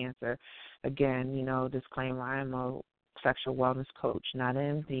cause of cancer. Again, disclaimer, I am a sexual wellness coach, not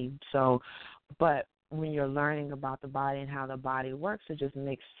an MD. So, but when you're learning about the body and how the body works, it just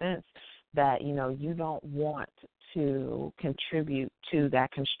makes sense that, you don't want to contribute to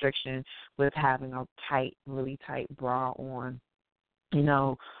that constriction with having a really tight bra on,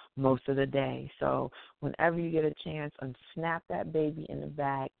 most of the day. So whenever you get a chance, unsnap that baby in the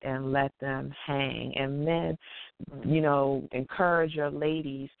back and let them hang. And men, encourage your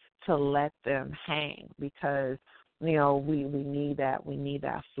ladies to let them hang because, we need that. We need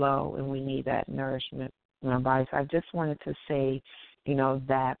that flow and we need that nourishment in our body. So I just wanted to say,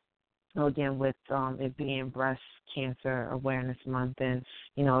 that, again, with it being Breast Cancer Awareness Month, and,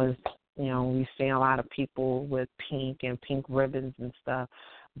 we've seen a lot of people with pink ribbons and stuff,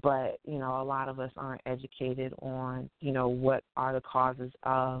 but, a lot of us aren't educated on, what are the causes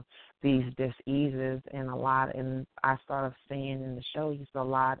of these diseases, and I started saying in the show, just a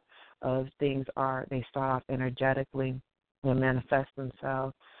lot of things they start off energetically and manifest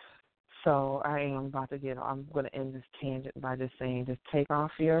themselves. So I'm going to end this tangent by just saying, just take off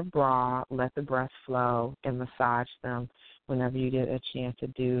your bra, let the breasts flow, and massage them whenever you get a chance to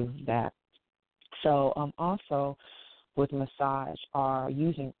do that. So also with massage are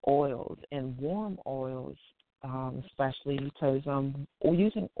using oils and warm oils, especially because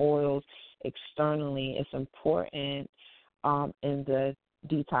using oils externally is important in the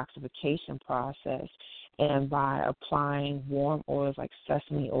detoxification process. And by applying warm oils like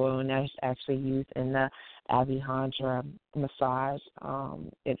sesame oil, and that's actually used in the Abhyandra massage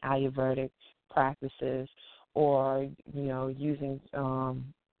in Ayurvedic practices, or, using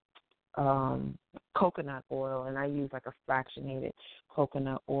coconut oil, and I use like a fractionated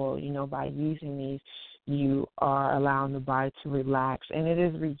coconut oil. By using these, you are allowing the body to relax, and it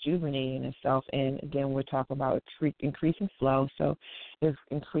is rejuvenating itself. And again, we're talking about increasing flow, so it's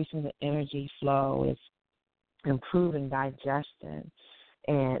increasing the energy flow, it's improving digestion,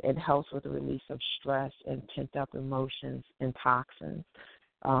 and it helps with the release of stress and pent-up emotions and toxins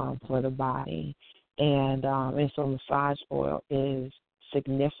for the body. And so massage oil is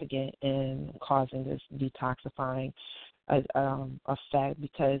significant in causing this detoxifying effect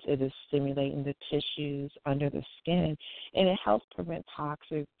because it is stimulating the tissues under the skin, and it helps prevent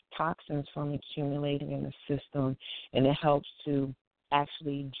toxins from accumulating in the system, and it helps to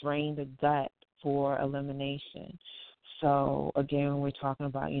actually drain the gut for elimination. So again, we're talking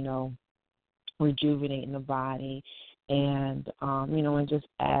about, rejuvenating the body, and and just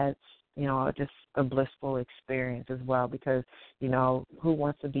adds just a blissful experience as well because, who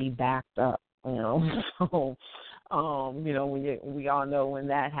wants to be backed up, So, we all know when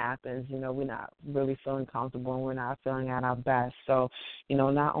that happens, we're not really feeling comfortable and we're not feeling at our best. So,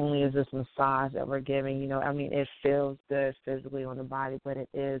 not only is this massage that we're giving, it feels good physically on the body, but it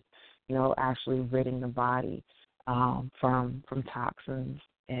is, actually ridding the body from toxins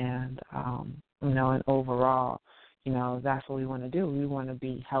and, and overall, that's what we want to do. We want to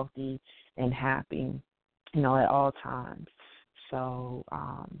be healthy and happy, at all times. So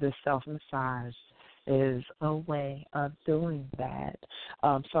this self-massage is a way of doing that.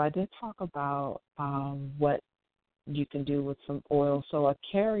 So I did talk about what you can do with some oil. So a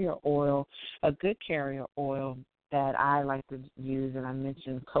good carrier oil that I like to use, and I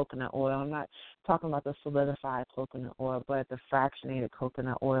mentioned coconut oil. I'm not talking about the solidified coconut oil, but the fractionated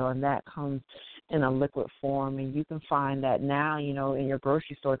coconut oil, and that comes in a liquid form, and you can find that now, in your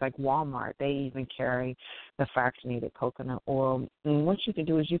grocery stores like Walmart, they even carry the fractionated coconut oil. And what you can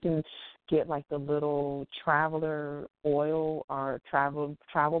do is you can get like the little traveler oil or travel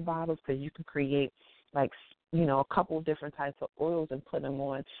bottles, because you can create like, a couple of different types of oils and put them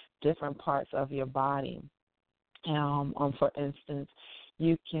on different parts of your body. For instance,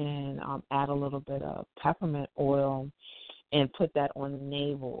 you can add a little bit of peppermint oil and put that on the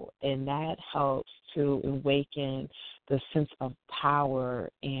navel, and that helps to awaken the sense of power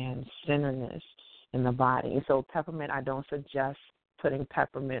and centeredness in the body. So peppermint, I don't suggest putting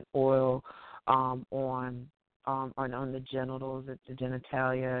peppermint oil on the genitals, the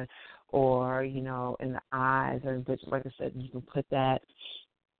genitalia, or, in the eyes, or like I said, you can put that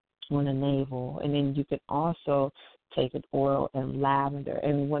on the navel, and then you can also take an oil and lavender.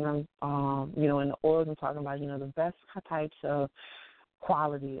 And when I'm, in the oils, I'm talking about, the best types of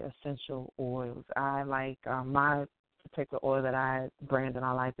quality essential oils. I like my particular oil brand that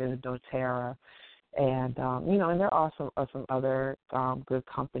I like is doTERRA. And, and there are some other good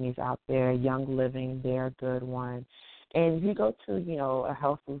companies out there. Young Living, they're a good one. And if you go to, a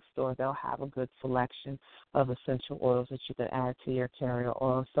health food store, they'll have a good selection of essential oils that you can add to your carrier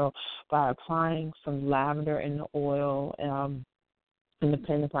oil. So by applying some lavender in the oil, and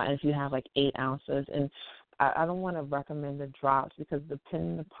depending upon if you have like 8 ounces, and I don't want to recommend the drops because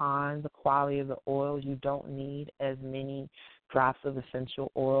depending upon the quality of the oil, you don't need as many drops of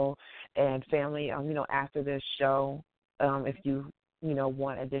essential oil. And family, after this show, if you,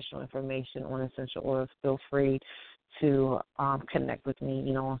 want additional information on essential oils, feel free to connect with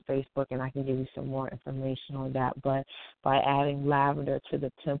me, on Facebook, and I can give you some more information on that. But by adding lavender to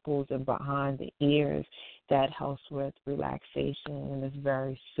the temples and behind the ears, that helps with relaxation and is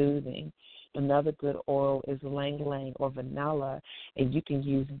very soothing. Another good oil is ylang-ylang or vanilla, and you can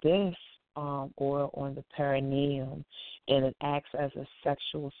use this oil on the perineum, and it acts as a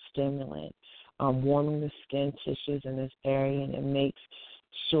sexual stimulant, warming the skin tissues in this area, and it makes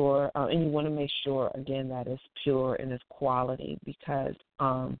sure, and you want to make sure, again, that it's pure in its quality, because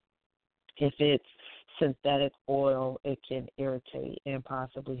if it's synthetic oil, it can irritate and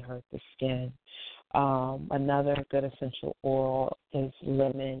possibly hurt the skin. Another good essential oil is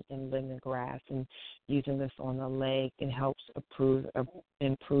lemon and lemongrass, and using this on the leg, it helps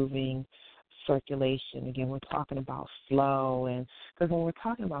improving circulation. Again, we're talking about flow, and because when we're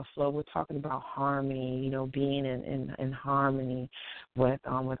talking about flow, we're talking about harmony, being in harmony with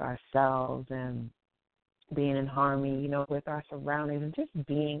ourselves and being in harmony, with our surroundings, and just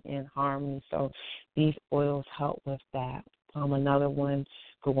being in harmony. So these oils help with that. Another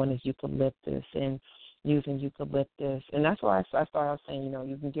good one is eucalyptus, and using eucalyptus, and that's why I started off saying,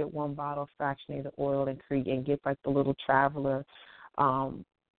 you can get one bottle of fractionated oil and get like the little traveler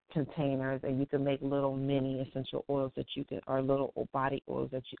containers, and you can make little mini essential oils or little body oils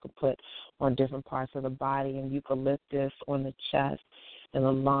that you can put on different parts of the body. And eucalyptus on the chest and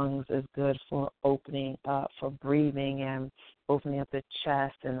the lungs is good for opening up, for breathing and opening up the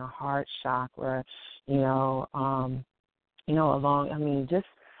chest and the heart chakra. Just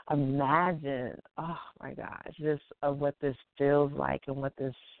imagine, oh my gosh, just what this feels like and what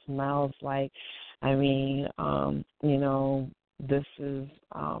this smells like. This is,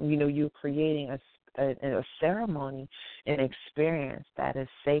 you're creating a ceremony, an experience that is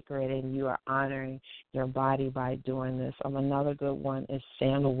sacred, and you are honoring your body by doing this. Another good one is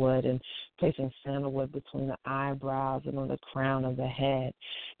sandalwood, and placing sandalwood between the eyebrows and on the crown of the head.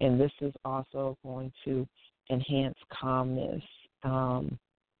 And this is also going to enhance calmness as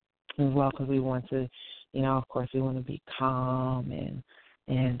well, because we want to, of course, we want to be calm and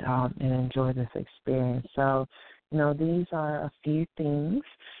enjoy this experience. So, these are a few things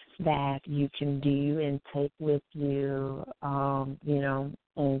that you can do and take with you,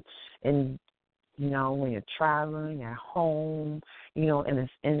 and traveling, at home, and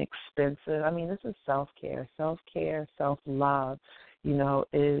it's inexpensive. I mean, this is self-care. Self-care, self-love,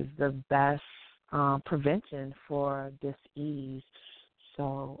 is the best prevention for dis-ease.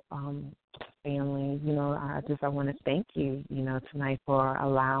 So, family, I want to thank you, tonight for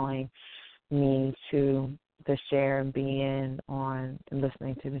allowing me to share and being on and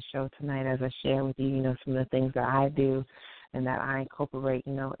listening to the show tonight as I share with you, some of the things that I do and that I incorporate,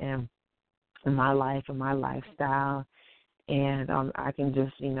 in my life and my lifestyle. And I can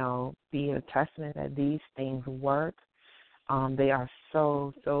just, be a testament that these things work. They are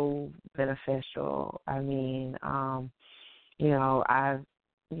so, so beneficial. I mean,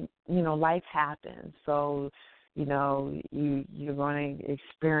 life happens. So, you're going to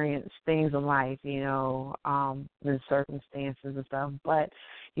experience things in life, the circumstances and stuff. But,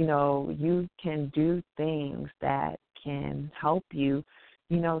 you can do things that can help you,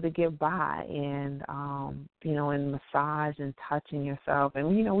 to get by, and, and massage and touching yourself. And,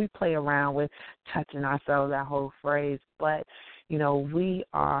 we play around with touching ourselves, that whole phrase. But, we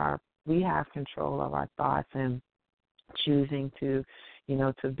have control of our thoughts, and choosing to,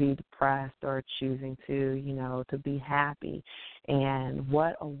 to be depressed or choosing to, to be happy. And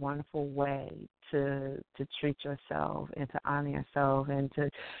what a wonderful way to treat yourself and to honor yourself and to,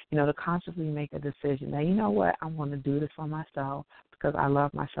 to consciously make a decision that, what, I'm going to do this for myself because I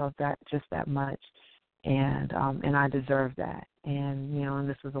love myself just that much, and I deserve that. And, and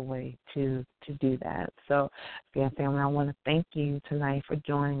this is a way to do that. So, again, family, I want to thank you tonight for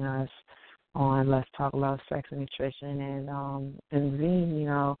joining us on Let's Talk Love, Sex, and Nutrition. And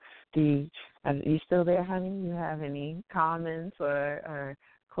Zine, are you still there, honey? You have any comments or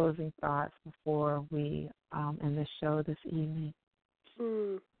closing thoughts before we end the show this evening?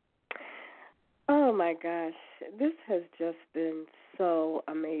 Oh, my gosh. This has just been so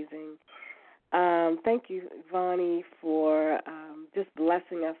amazing. Thank you, Voni, for just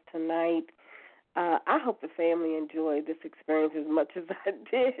blessing us tonight. I hope the family enjoyed this experience as much as I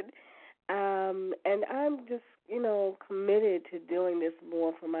did. And I'm just, committed to doing this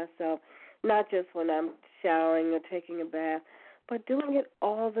more for myself, not just when I'm showering or taking a bath, but doing it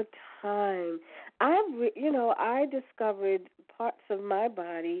all the time. I discovered parts of my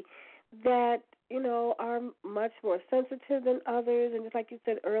body that, are much more sensitive than others. And just like you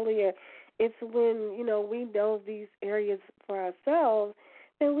said earlier, it's when, we know these areas for ourselves,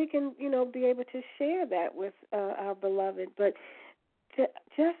 then we can, be able to share that with our beloved. But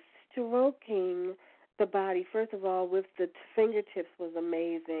just stroking the body, first of all, with the fingertips was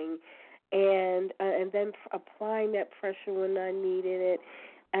amazing, and then applying that pressure when I needed it.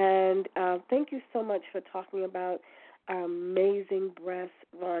 And thank you so much for talking about our amazing breasts,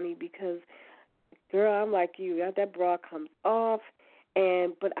 Voni, because, girl, I'm like you. That bra comes off,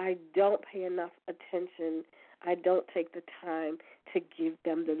 but I don't pay enough attention. I don't take the time to give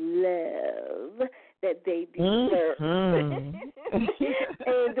them the love that they deserve. Mm-hmm.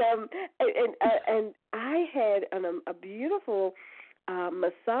 and I had a beautiful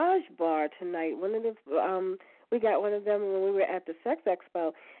massage bar tonight. We got one of them when we were at the Sex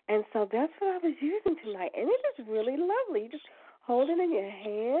Expo, and so that's what I was using tonight. And it is really lovely. You just hold it in your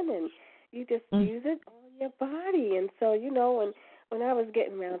hand, and you just use it on your body. And so, when I was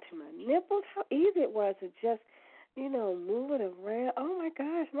getting around to my nipples, how easy it was to just, move it around. Oh, my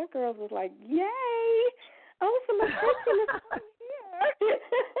gosh, my girls was like, yay! Oh, some attention is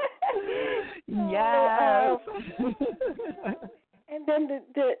here. Yes. And then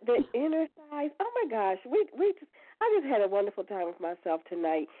the inner thighs. Oh, my gosh, I just had a wonderful time with myself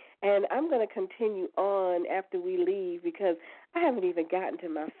tonight, and I'm going to continue on after we leave because I haven't even gotten to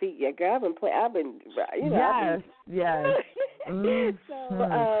my feet yet, girl. Yes. Mm-hmm. So,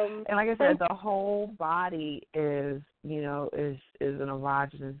 and like I said, the whole body is an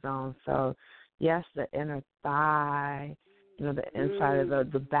erogenous zone. So, yes, the inner thigh, the inside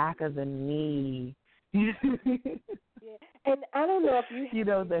of the back of the knee. Yeah. And I don't know if you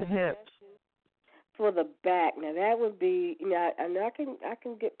have the hips. For the back. Now that would be, I know I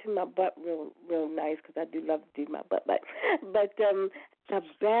can get to my butt real nice because I do love to do my butt, but the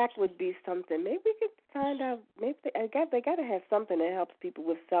back would be something. Maybe we could find out. Maybe they got to have something that helps people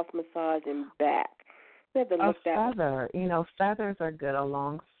with self massage and back. We have to look that feather. Feathers are good. A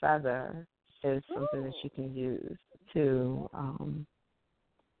long feather is something that you can use to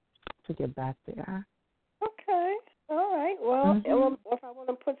get back there. Okay. All right. Well, if I want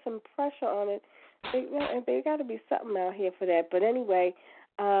to put some pressure on it, there got to be something out here for that. But anyway,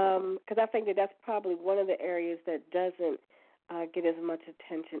 because I think that's probably one of the areas that doesn't get as much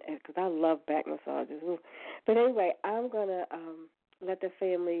attention because I love back massages. But anyway, I'm going to let the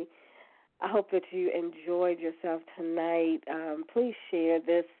family I hope that you enjoyed yourself tonight. Please share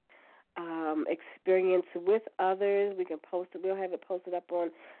this experience with others. We can post it. We'll have it posted up on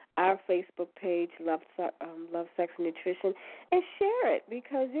our Facebook page, Love, Sex, and Nutrition, and share it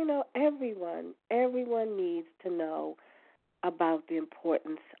because, everyone needs to know about the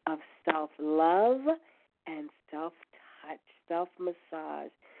importance of self-love and self-touch,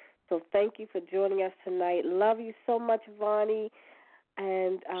 self-massage. So thank you for joining us tonight. Love you so much, Voni.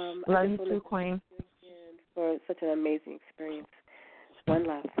 And love you too, Queen. For such an amazing experience. One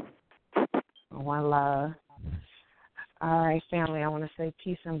love. One love. All right, family, I want to say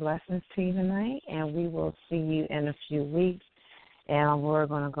peace and blessings to you tonight, and we will see you in a few weeks. And we're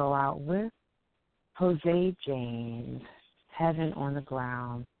going to go out with Jose James, Heaven on the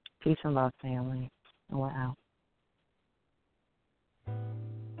Ground. Peace and love, family. And we're out.